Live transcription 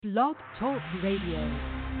Blog Talk Radio.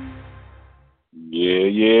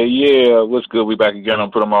 Yeah. What's good? We back again on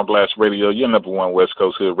Put 'em on Blast Radio, your number one West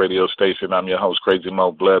Coast Hood radio station. I'm your host, Crazy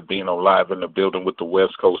Mo Blood, being on live in the building with the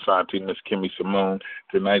West Coast auntie, Miss Kimmy Simone.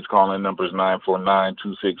 Tonight's calling number is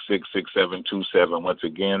 949-266-6727. Once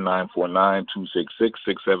again,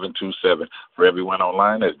 949-266-6727. For everyone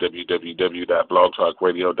online, that's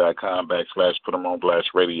www.blogtalkradio.com/Put 'em on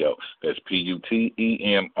Blast Radio. That's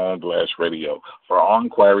PUTEM on Blast Radio. For all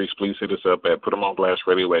inquiries, please hit us up at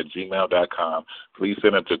putemaonblastradio@gmail.com. Please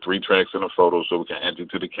send it to 3 tracks and a photo so we can add you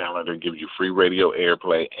to the calendar, give you free radio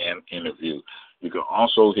airplay and interview. You can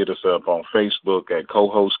also hit us up on Facebook at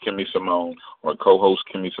co-host Kimmy Simone or co-host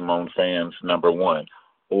Kimmy Simone Fans #1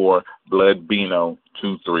 or Blood Bino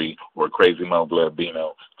 23 or Crazy Mo Blood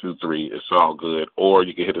Bino 23. It's all good. Or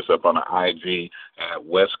you can hit us up on the IG at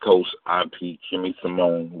West Coast Auntie Kimmy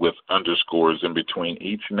Simone with underscores in between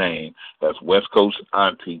each name. That's West Coast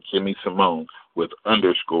Auntie Kimmy Simone with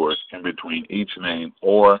underscores in between each name,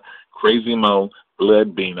 or Crazy Mo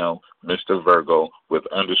Blood Bino Mr. Virgo with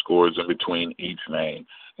underscores in between each name.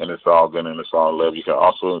 And it's all good and it's all love. You can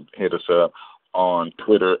also hit us up on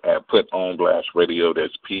Twitter at Put On Blast Radio.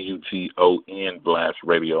 That's PUTON Blast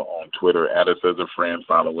Radio on Twitter. Add us as a friend.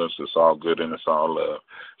 Follow us. It's all good and it's all love.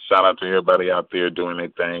 Shout out to everybody out there doing their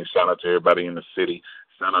thing. Shout out to everybody in the city.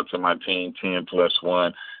 Shout out to my team,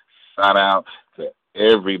 10+1. Shout out to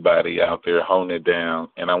everybody out there holding it down.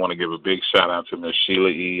 And I want to give a big shout out to Miss Sheila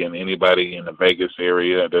E. and anybody in the Vegas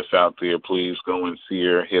area that's out there. Please go and see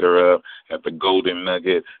her. Hit her up at the Golden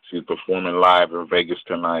Nugget. She's performing live in Vegas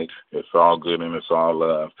tonight. It's all good and it's all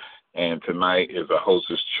love. And tonight is a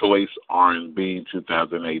hostess Choice RNB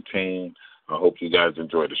 2018. I hope you guys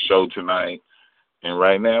enjoy the show tonight. And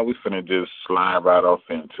right now we're finna just slide right off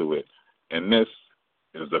into it. And this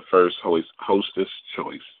is the first hostess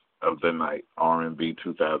choice of the night, R&B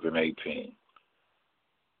 2018.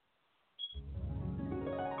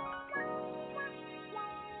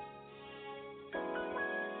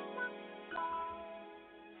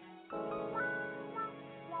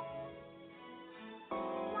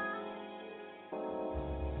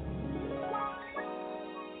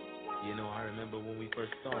 You know, I remember when we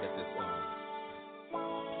first started this song.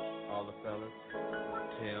 All the fellas,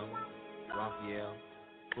 Tim, Raphael,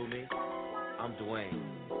 who me? I'm Dwayne.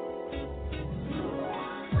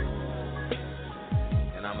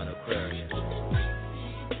 And I'm an Aquarian.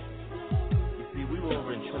 You see, we were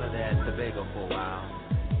over in Trinidad and Tobago for a while.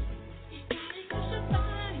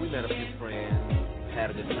 We met a few friends,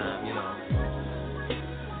 had a good time, you know.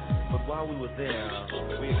 But while we were there,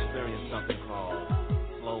 we experienced something called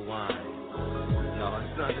slow wine. No,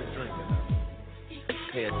 it's not just drinking.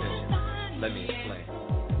 Pay attention. Let me explain.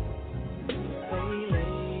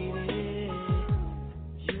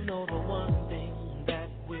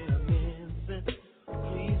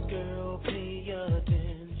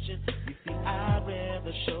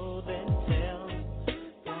 Show them tell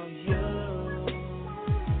for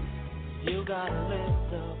you gotta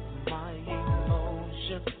lift up my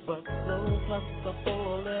emotions, but slow plus the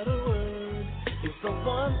 4-letter word is the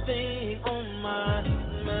one thing on my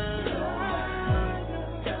mind.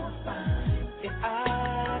 If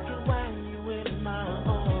I can wind you in my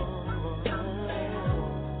arms,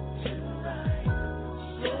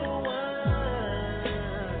 slow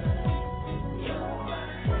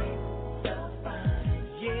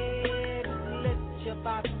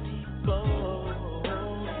body go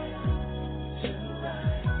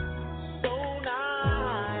so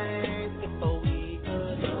nice before we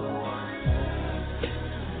could go.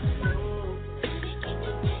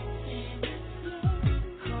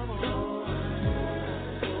 Come on,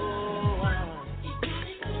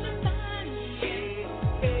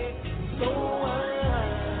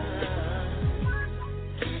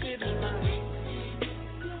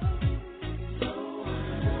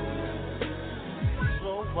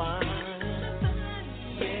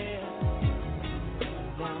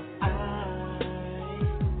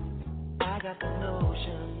 the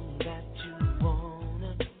notion that you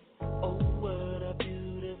wanna. Oh, what a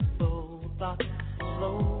beautiful thought.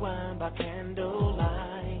 Slow wine by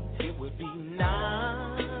candlelight. It would be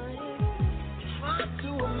nice. Hard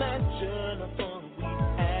to imagine a fun we'd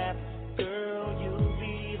have. Girl, you'll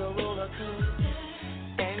be the roller coaster,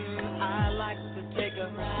 and I like to take a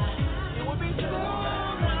ride. It would be so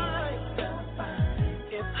nice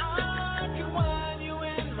if I could wind you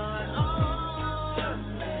in my arms.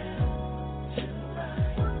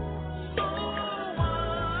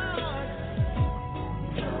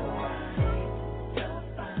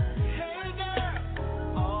 Hey, girl.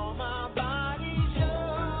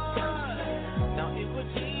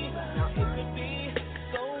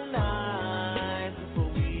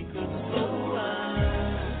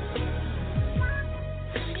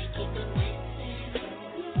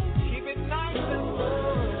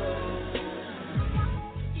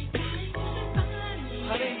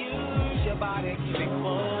 body, keep it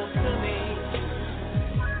close to me.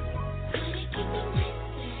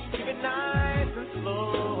 Keep it nice and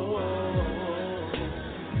slow.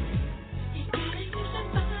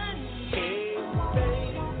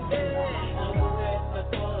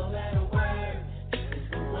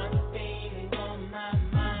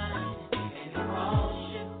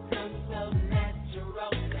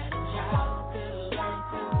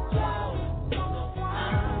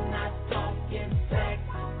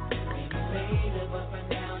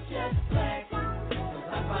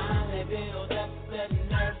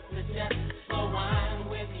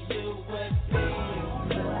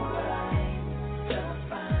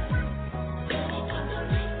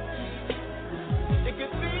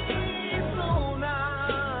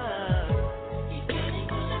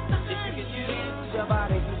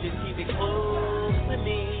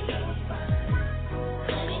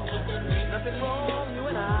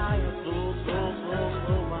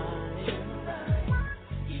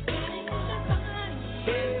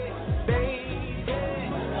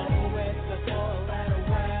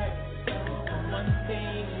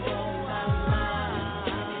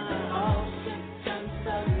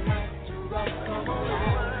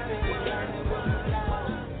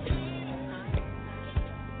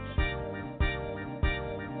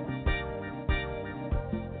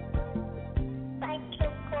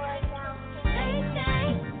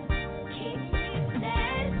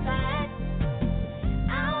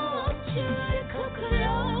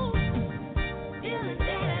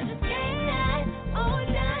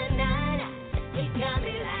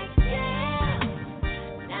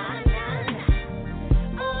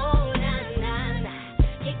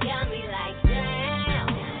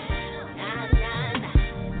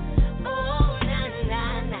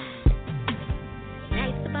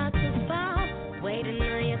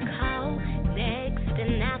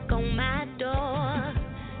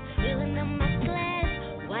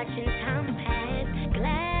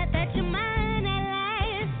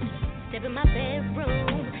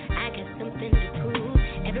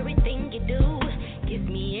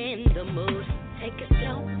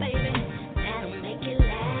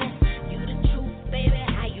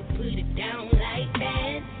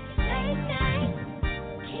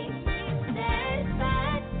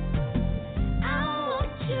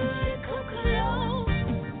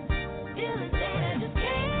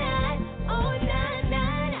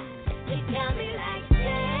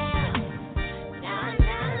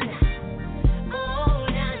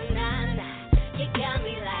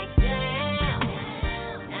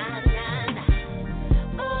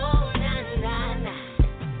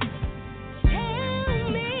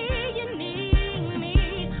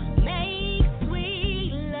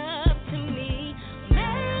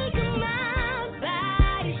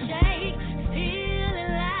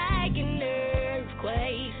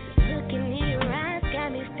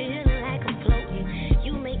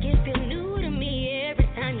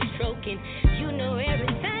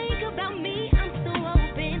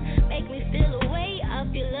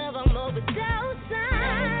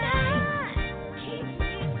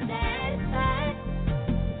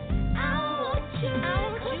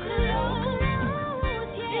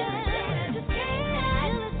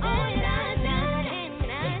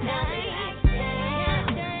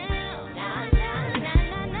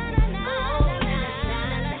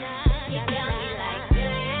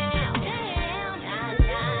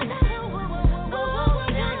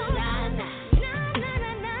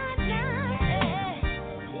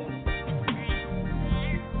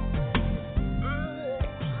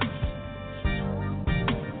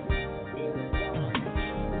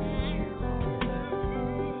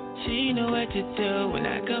 what you do when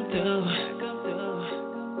I come through.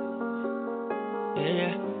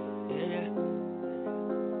 Yeah, yeah.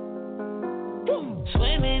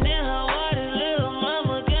 Swimming in her waters, little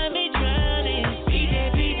mama got me drowning. PJ,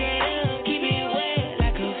 keep it wet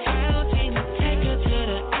like a fountain. Take her to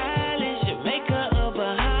the islands, Jamaica or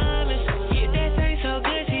Bahamas. Yeah, that thing so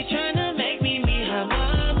good, she tryna make me meet her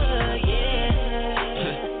mama,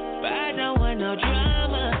 yeah. But I don't want no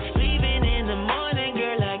drama. Leaving in the morning,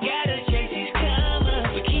 girl, I gotta chase these commas.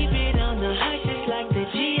 But keep it on the hush, just like the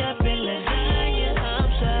G up in lasagna. I'm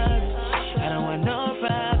sorry, I don't want no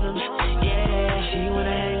problems. She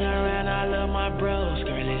wanna hang around all of my bros,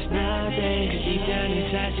 girl, it's nothing. Cause deep down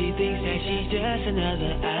inside she thinks that she's just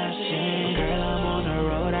another option. Girl, I'm on the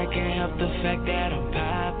road, I can't help the fact that I'm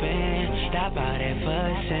popping. Stop all that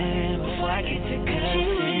fussing before I get to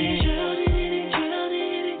cussing. Drowning in it.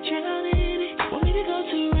 Want me to go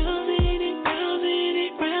to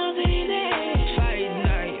rounds in it. Fight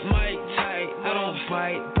night, mic tight, I don't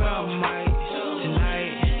fight, but I might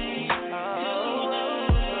tonight.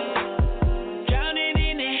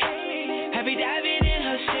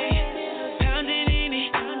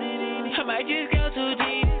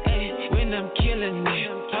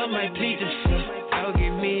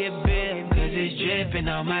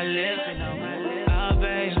 dripping on my lips. Oh,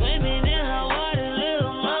 babe. Swimming in her water,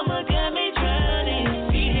 little mama got me drowning.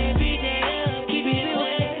 Beat it up, keep it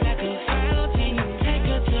wet like a fountain. Take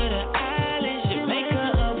her to the island,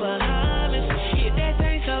 Jamaica or Bahamas. If that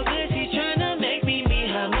ain't so good, she tryna make me meet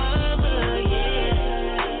her mama,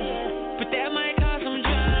 yeah. But that might cause some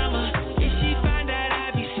drama. If she find out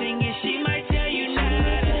I be singing, she might tell you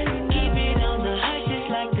nada. Keep it on the hush, just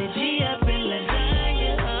like the G up in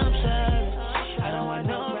lasagna. I'm sorry, I don't want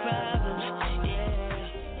no problems, yeah.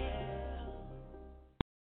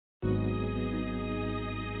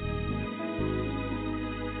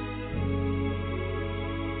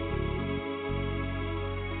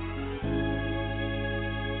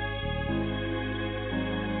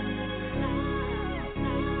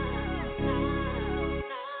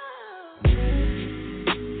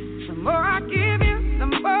 The more I give you, the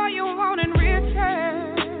more you want in return.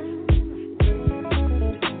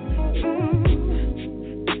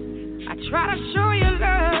 I try to show you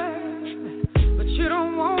love, but you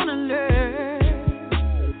don't want to learn.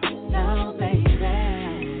 Now,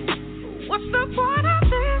 baby, what's the point of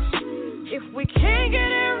this if we can't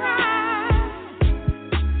get it right?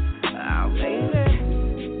 Oh, baby,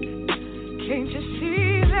 can't you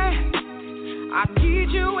see that I need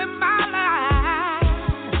you in my life?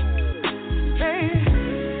 Baby,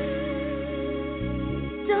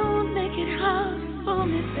 don't make it hard for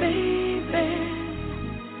me, baby.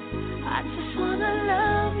 I just wanna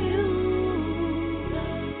love you.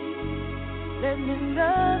 Let me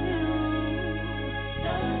love you.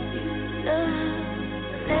 Let me love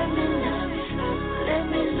you. Let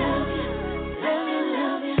me love you. Let me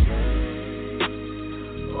love you.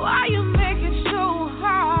 Why you make it so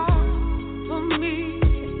hard for me,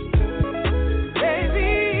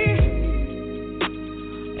 baby?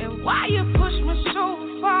 And why you push me so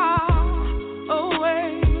far away,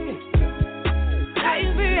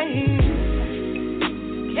 baby?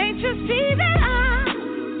 Can't you see that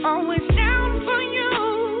I'm always down for you?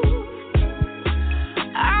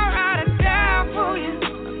 I'd rather die for you,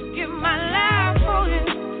 give my life for you.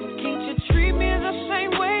 Can't you treat me the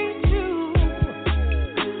same way too,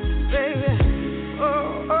 baby?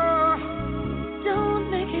 Oh, oh. Don't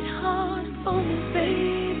make it hard for me,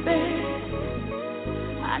 baby.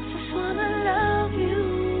 I just wanna love you.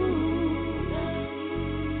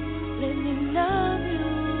 Let me love you.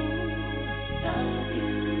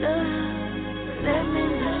 Let me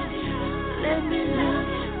love you. Let me love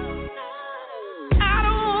you. I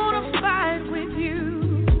don't wanna fight with you.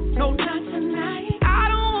 No, not tonight. I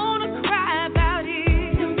don't wanna cry about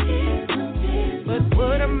it. No tears, no tears. But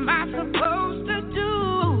what am I supposed to do?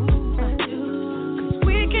 'Cause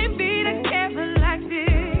we can't be together like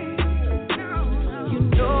this. You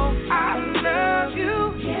know I love you.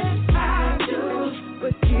 Yes, I do.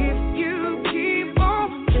 But if you keep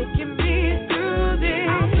on taking me through this,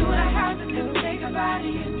 I'll do what I have to do. Think about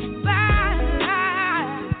you. Bye.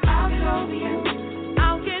 I'll get over you.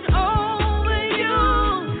 I'll get over you.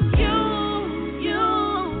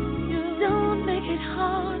 Don't make it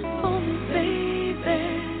hard for me, baby.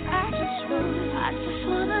 I just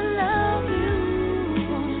wanna love you.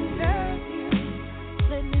 Let me love you.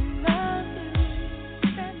 Let me love you.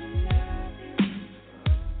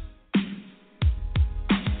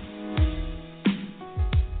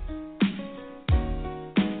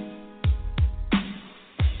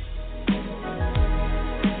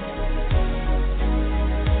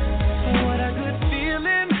 What a good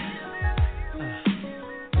feeling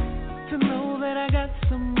to know that I got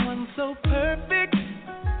someone so perfect.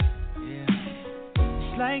 Yeah,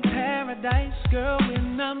 it's like paradise, girl,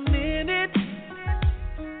 when I'm in it.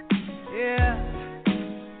 Yeah,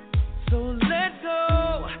 so let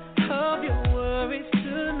go of your worries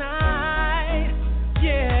tonight.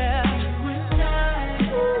 Yeah.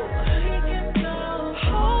 Ooh, we can go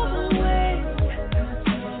all the way. 'Cause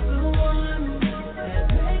you're the one that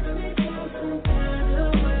makes me feel some kind of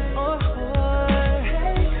way. Oh,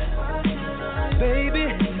 baby,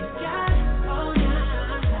 all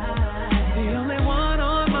night. The only one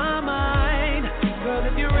on my mind. Girl,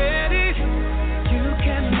 if you're ready,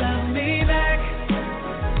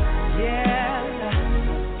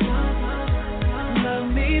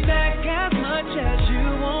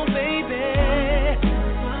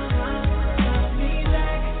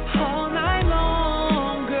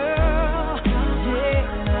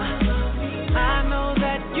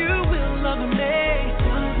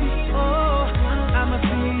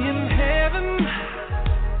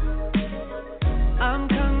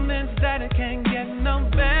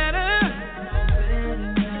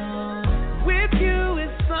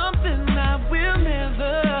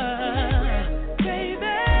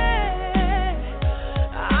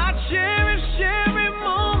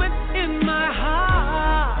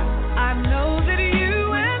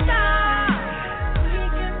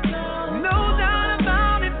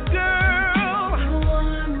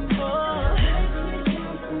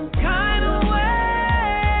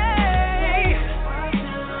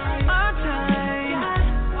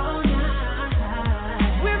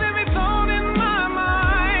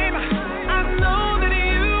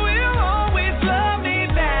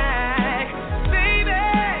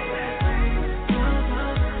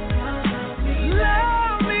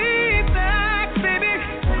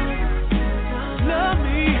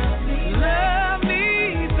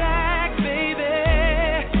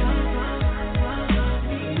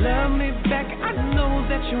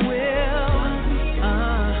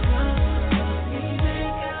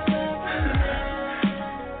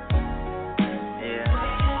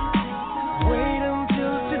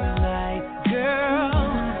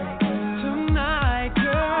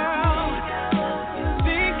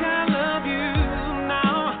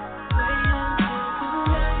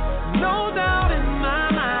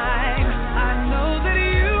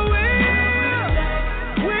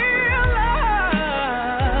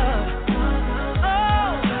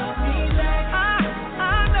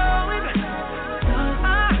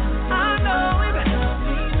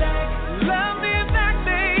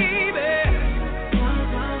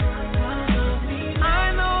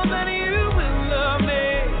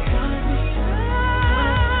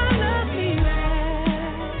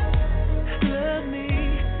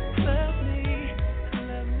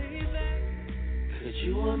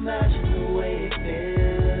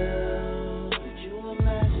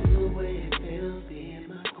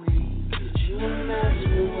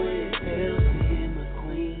 imagine the way it feels being my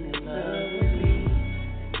queen in love with me,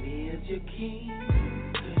 and me as your king?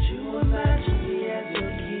 Could you imagine me as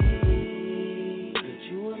your king? Could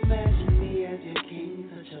you imagine me as your king?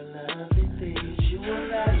 Such a lovely thing. Could you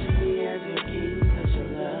imagine me as your king? Such a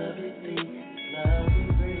lovely thing. This love we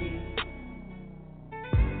bring.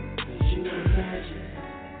 Could you imagine?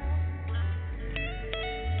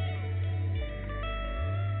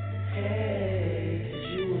 Hey, could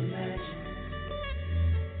you imagine?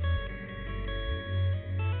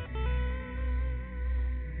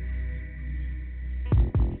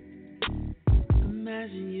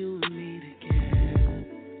 Imagine you and me together,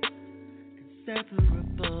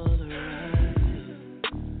 inseparable or us two.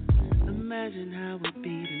 Imagine how it'd be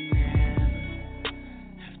to never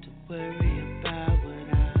have to worry about what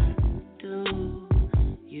I do.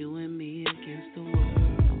 You and me against the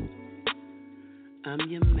world. I'm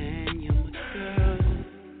your man, you're my girl,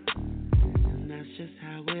 and that's just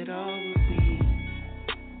how it all will be.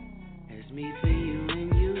 It's me for you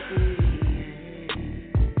and you for me.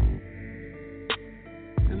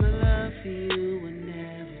 And my love for you will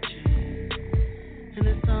never change, and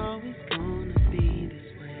it's always gonna be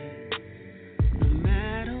this way, no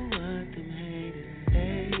matter what them haters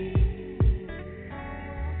say.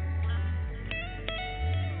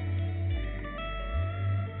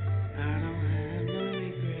 I don't have no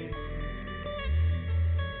regrets.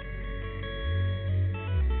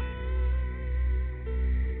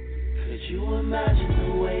 Could you imagine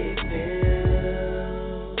the way it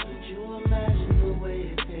feels? Could you imagine the way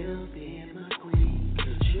it feels being my queen?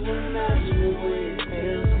 Could you imagine the way it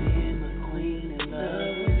feels being my queen in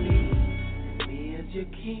love with me, and me as your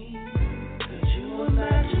king? Could you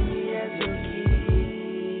imagine me as your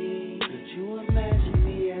king? Could you imagine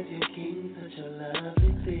me as your king? Such a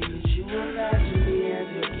lovely thing. Could you imagine me as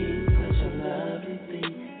your king? Such a lovely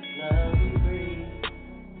thing. This love we bring.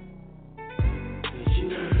 Could you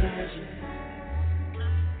imagine?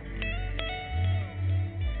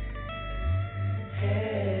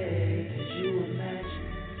 Hey, could you imagine?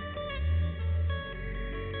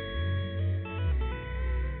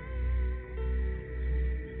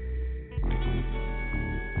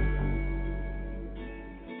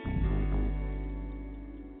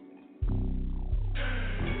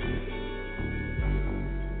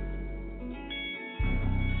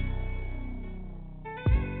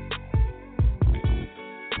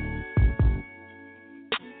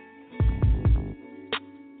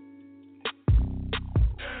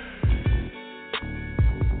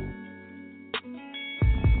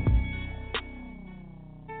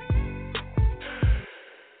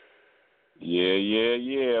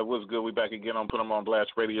 Yeah. What's good? We back again on Put 'em on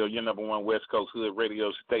Blast Radio, your number one West Coast Hood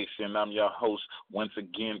radio station. I'm your host, once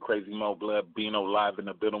again, Crazy Mo Blood, Bino, live in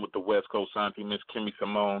the building with the West Coast auntie, Miss Kimmy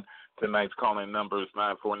Simone. Tonight's calling number is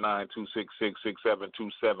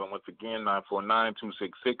 949-266-6727. Once again,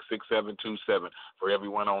 949-266-6727. For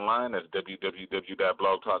everyone online, that's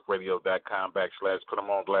www.blogtalkradio.com/Put 'em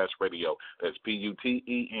on Blast Radio. That's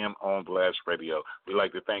PUTEM on Blast Radio. We'd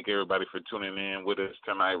like to thank everybody for tuning in with us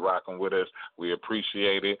tonight, rocking with us. We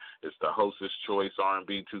appreciate it. It's the hostess Choice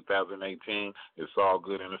RNB 2018. It's all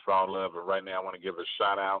good and it's all love. And right now I want to give a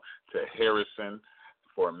shout out to Harrison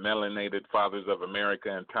for Melanated Fathers of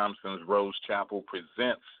America, and Thompson's Rose Chapel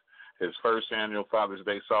presents his first annual Father's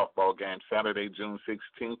Day softball game Saturday, June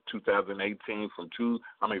 16th, 2018 from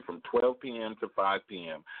 12 p.m. to 5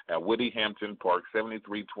 p.m. at Woody Hampton Park,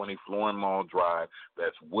 7320 Florin Mall Drive.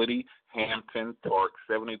 That's Woody Hampton Park,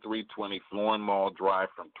 7320 Florin Mall Drive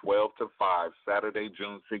from 12 to 5, Saturday,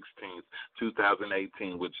 June 16th,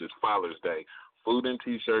 2018, which is Father's Day. Food and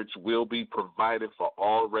T-shirts will be provided for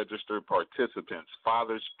all registered participants.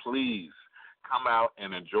 Fathers, please come out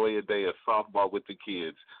and enjoy a day of softball with the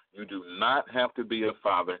kids. You do not have to be a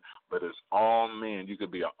father, but it's all men. You could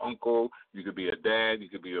be an uncle, you could be a dad, you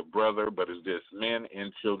could be a brother, but it's just men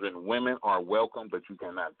and children. Women are welcome, but you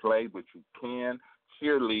cannot play, but you can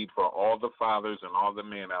cheerlead for all the fathers and all the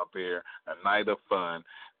men out there, a night of fun.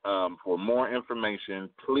 For more information,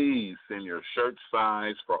 please send your shirt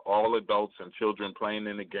size for all adults and children playing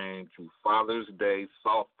in the game to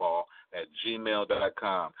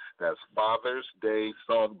fathersdaysoftball@gmail.com. That's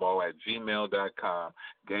fathersdaysoftball@gmail.com.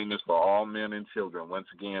 Game is for all men and children.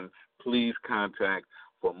 Once again, please contact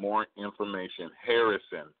for more information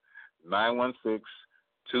Harrison,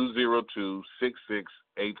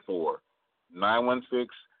 916-202-6684.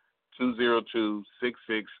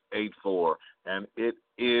 916-202-6684, and it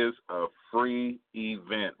is a free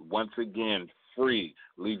event. Once again, free.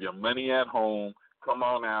 Leave your money at home. Come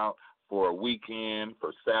on out for a weekend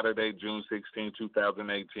for Saturday, June 16,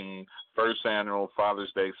 2018, first annual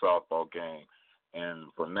Father's Day softball game. And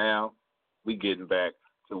for now, we getting back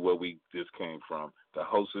to where we just came from, the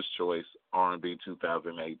Hostess Choice RNB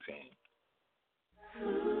 2018.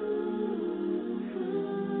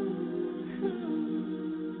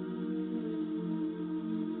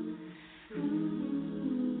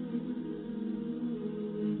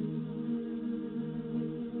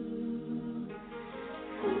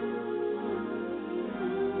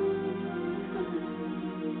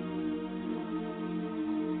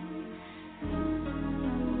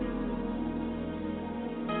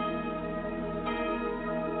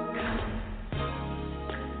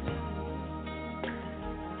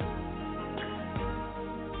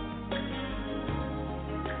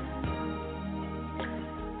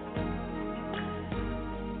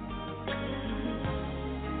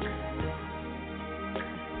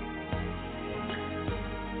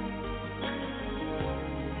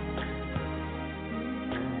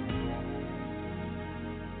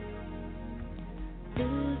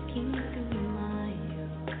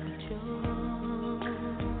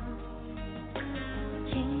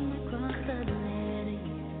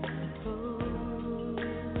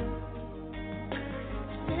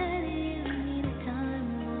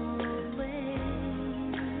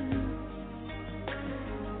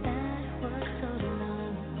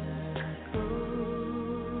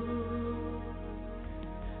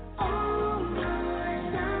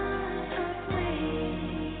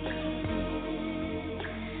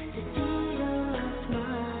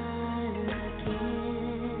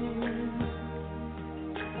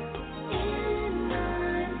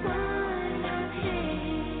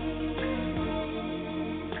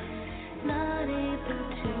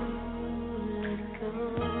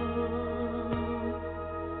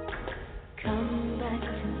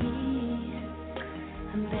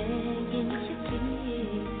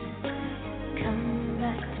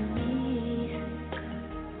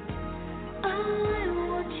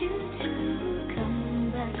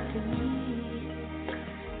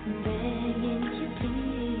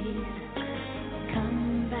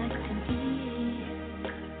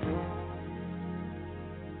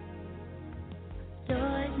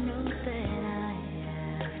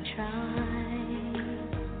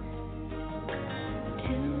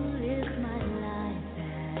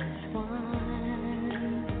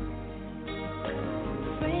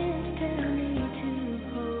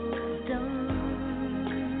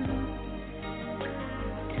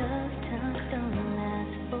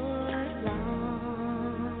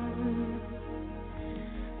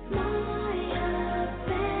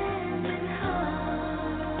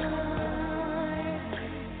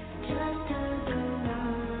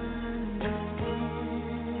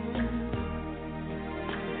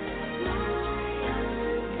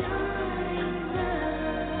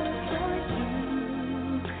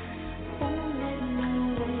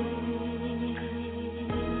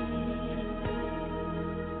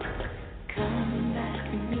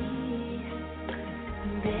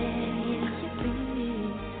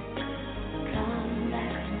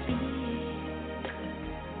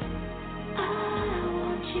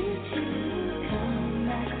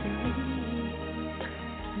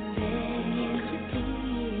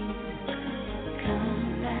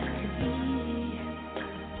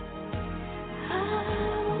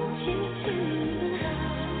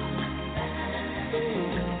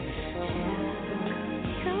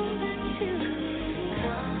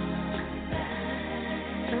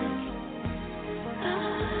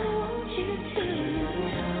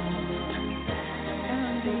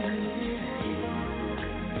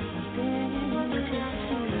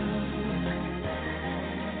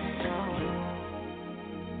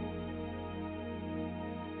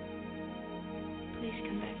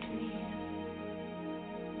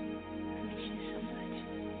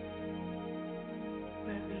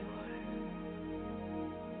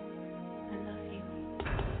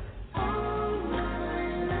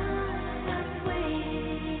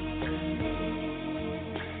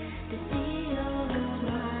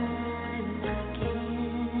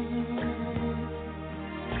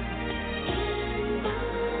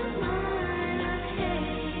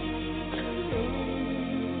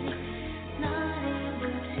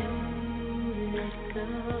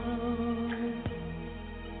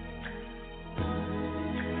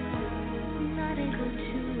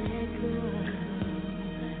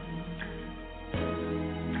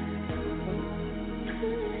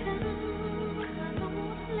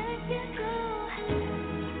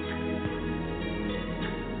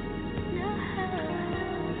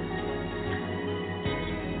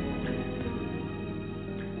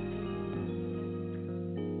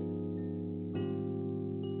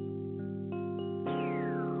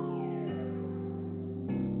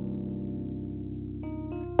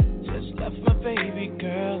 Left my baby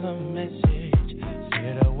girl a message,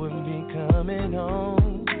 said I wouldn't be coming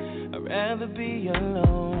home. I'd rather be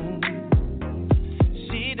alone.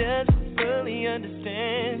 She doesn't fully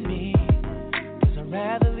understand me, 'cause I'd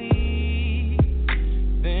rather leave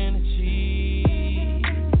than cheat.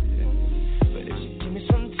 But if she give me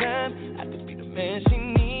some time, I could be the man she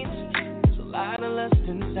needs. There's a lot of lust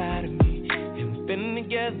inside of me, and we've been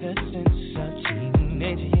together since our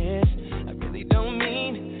teenage years. I really don't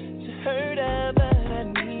mean to hurt her, but I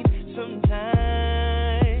need some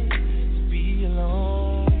time to be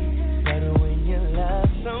alone. But when you love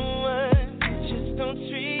someone, just don't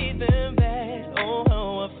treat them bad. Oh,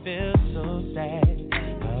 how I feel so sad,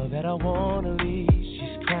 now that I wanna leave.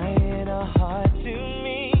 She's crying her heart to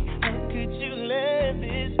me. How could you let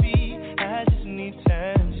this be? I just need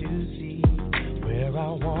time to see where I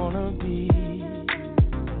wanna be.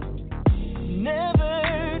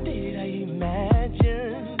 Never did I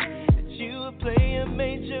imagine that you would play a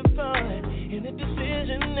major part in a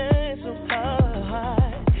decision that's so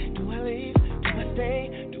hard. Do I leave? Do I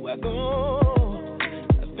stay? Do I go?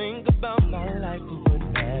 I think about my life and what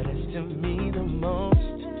matters to me the most.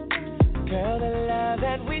 Girl, the love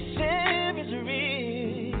that we share is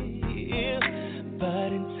real,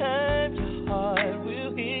 but in time your heart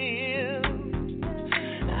will heal.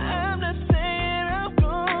 I'm not saying I'm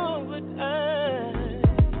gone, but I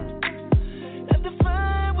have to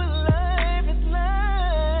find what life is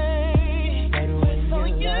like. But when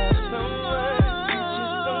you love someone, you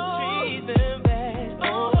just don't treat them bad.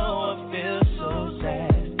 Oh, how I feel so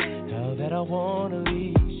sad, now that I wanna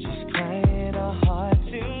leave. She's crying her heart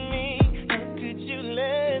to me. How could you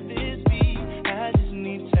let this be? I just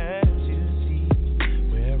need time to see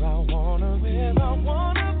where I wanna be.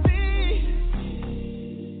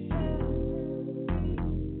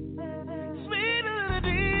 Sweet little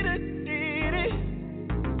dee-dee-dee-dee.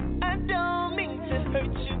 I don't mean to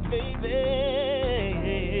hurt you, baby.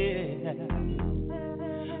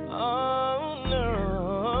 Oh no.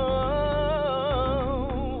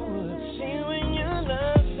 See, when you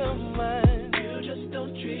love someone, you just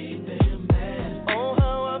don't treat them bad. Oh,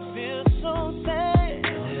 how I feel so sad,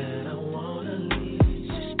 now that I wanna leave.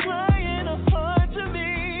 She's crying her heart to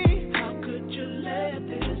me. How could you let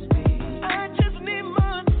this be? I just need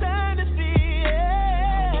more time to see it. I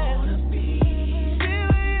wanna be. See,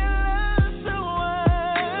 when you love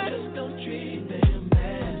someone, just don't treat them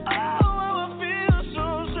bad. Oh, how I feel so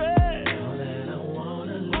sad, now that I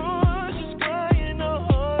wanna leave. Oh, she's crying her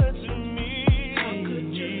heart to me. How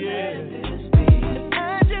could you let this be?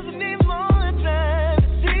 I just need more time to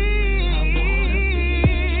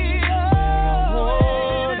see. I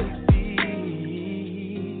wanna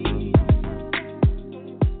be.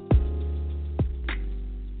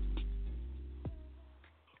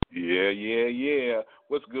 Yeah.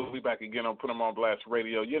 What's good? We back again on Put 'em on Blast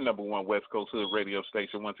Radio, your number one West Coast Hood radio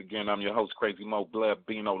station. Once again, I'm your host, Crazy Mo Blood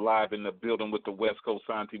Bino, live in the building with the West Coast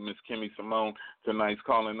auntie, Miss Kimmy Simone. Tonight's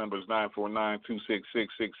calling number is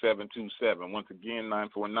 949-266-6727. Once again,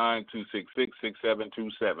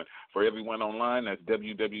 949-266-6727. For everyone online, that's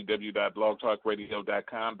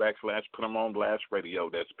www.blogtalkradio.com/Put 'em on Blast Radio.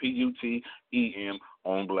 That's PUTEM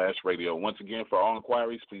on Blast Radio. Once again, for all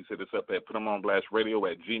inquiries, please hit us up at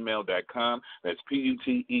putemonblast@gmail.com. That's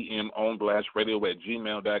PUTEM on Blast Radio at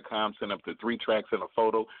gmail.com. Send up to 3 tracks and a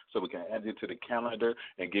photo so we can add you to the calendar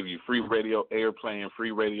and give you free radio airplay and free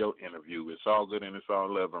radio interview. It's all good and it's all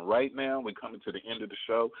love. And right now, we're coming to the end of the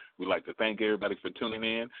show. We'd like to thank everybody for tuning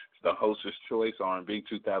in. It's the host's Choice RNB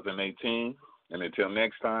 2018. And until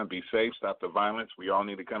next time, be safe, stop the violence. We all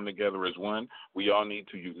need to come together as one. We all need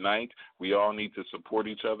to unite. We all need to support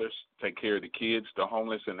each other, take care of the kids, the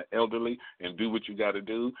homeless, and the elderly, and do what you got to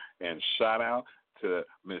do. And shout out to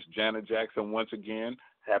Miss Janet Jackson once again.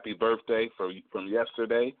 Happy birthday from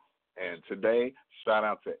yesterday. And today, shout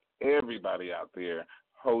out to everybody out there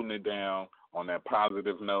holding it down on that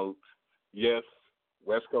positive note. Yes,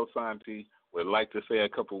 West Coast Auntie would like to say a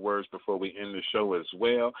couple words before we end the show as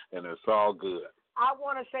well, and it's all good. I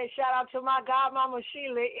want to say shout out to my godmama,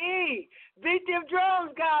 Sheila E. Beat them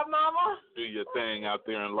drums, godmama. Do your thing out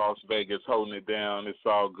there in Las Vegas, holding it down. It's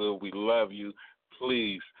all good. We love you.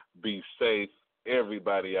 Please be safe.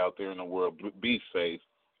 Everybody out there in the world, be safe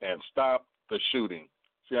and stop the shooting.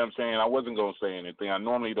 See what I'm saying? I wasn't going to say anything. I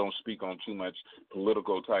normally don't speak on too much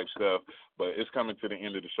political type stuff, but it's coming to the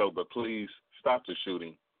end of the show. But please stop the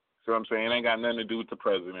shooting. So I'm saying it ain't got nothing to do with the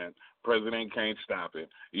president. President can't stop it.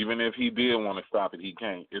 Even if he did want to stop it, he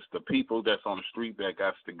can't. It's the people that's on the street that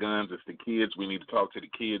got the guns. It's the kids. We need to talk to the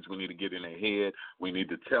kids. We need to get in their head. We need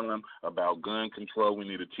to tell them about gun control. We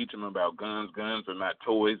need to teach them about guns. Guns are not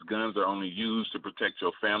toys. Guns are only used to protect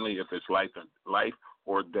your family if it's life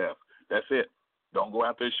or death. That's it. Don't go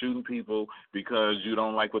out there shooting people because you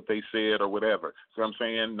don't like what they said or whatever. So I'm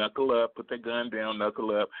saying knuckle up, put that gun down,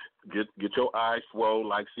 knuckle up, get your eyes swole,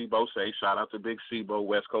 like Sebo say. Shout out to Big Sebo,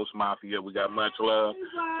 West Coast Mafia. We got much love.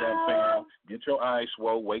 So I'm saying get your eyes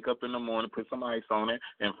swole, wake up in the morning, put some ice on it,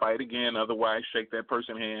 and fight again. Otherwise, shake that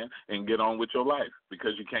person's hand and get on with your life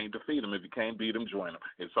because you can't defeat them. If you can't beat them, join them.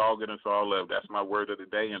 It's all good and it's all love. That's my word of the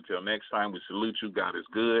day. Until next time, we salute you. God is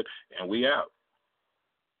good, and we out.